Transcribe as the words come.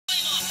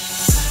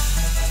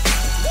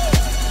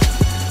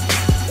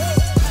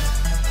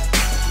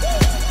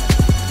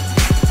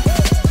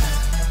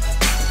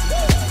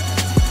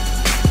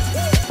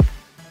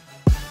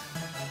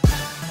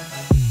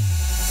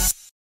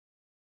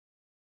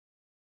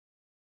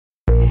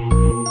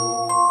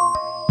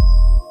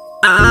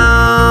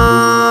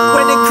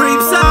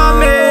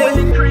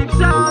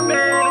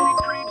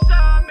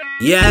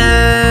Yeah,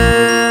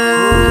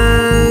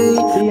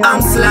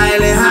 I'm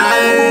Slyly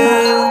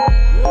high.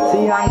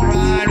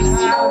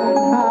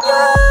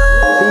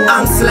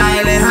 I'm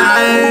Slyly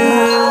high.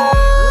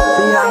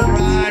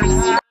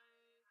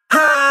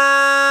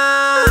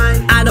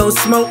 I don't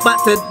smoke,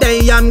 but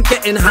today I'm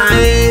getting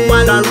high.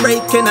 While I'm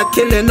raking a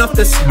killing off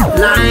the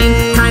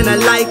line. Kinda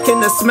liking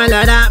the smell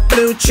of that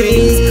blue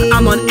cheese.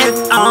 I'm on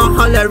FR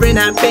hollering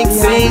at Big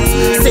C.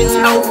 Since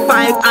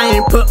 05 I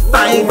ain't put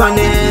 5 on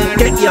it.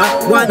 Get your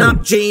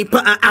 1-up G,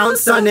 put an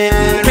ounce on it.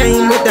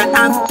 Came with the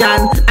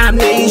Afghan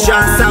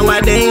amnesia.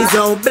 Sour days,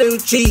 old blue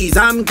cheese,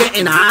 I'm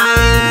getting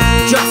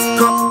high. Just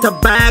copped a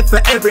bag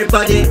for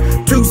everybody.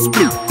 2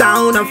 split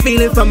down, I'm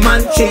feeling for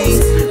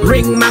munchies.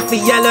 Ring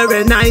Maffiella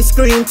and ice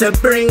cream to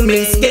bring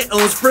me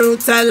Skittles,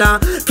 Fruitella,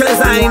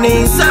 cause I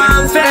need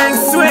something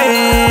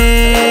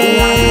sweet.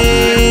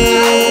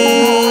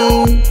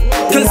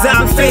 Cause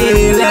I'm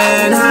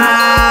feeling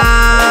high.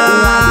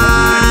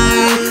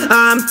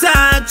 I'm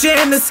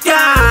touching the sky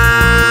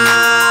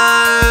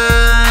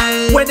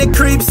when it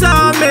creeps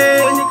on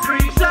me.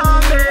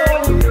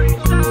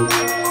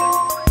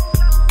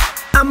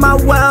 And my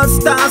world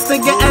starts to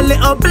get a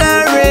little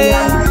blurry.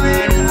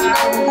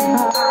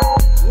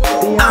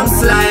 I'm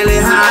Slyly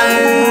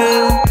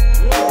high.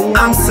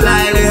 I'm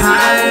Slyly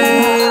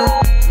high.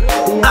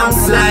 I'm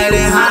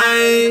Slyly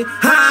high.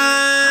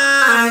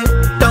 High.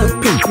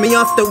 Don't pick me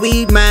off, the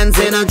weed man's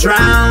in a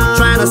drought.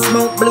 Trying to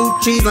smoke blue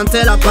cheese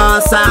until I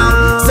pass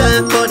out.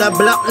 Surf for the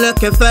block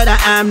looking for the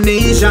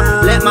amnesia.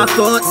 Let my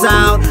thoughts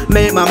out,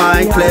 make my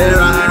mind clearer.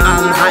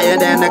 I'm higher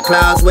than the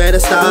clouds where the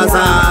stars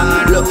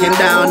are. Looking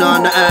down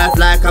on the earth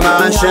like a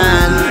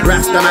Martian.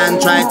 Rastaman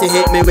tried to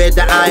hit me with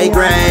the high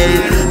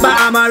grade, but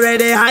I'm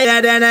already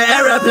higher than an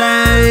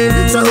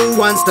aeroplane. So who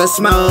wants to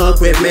smoke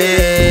with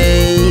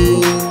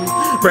me?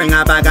 Bring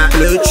a bag of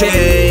blue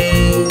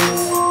cheese.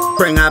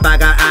 Bring a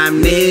bag of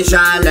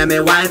amnesia. Let me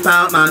wipe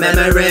out my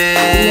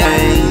memories.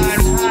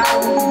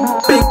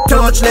 Big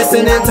torch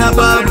listening to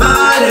Bob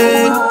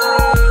Marley.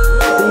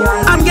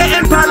 I'm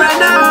getting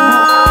paranoid.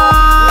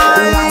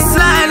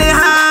 Slyly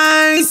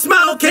high,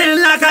 smoking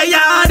like a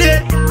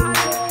yardie.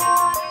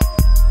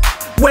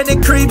 When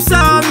it creeps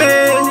on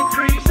me,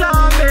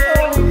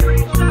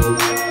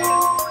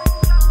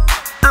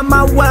 and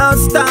my world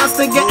starts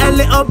to get a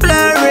little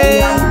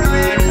blurry.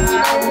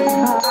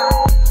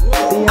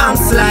 I'm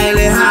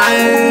Slyly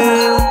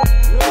high.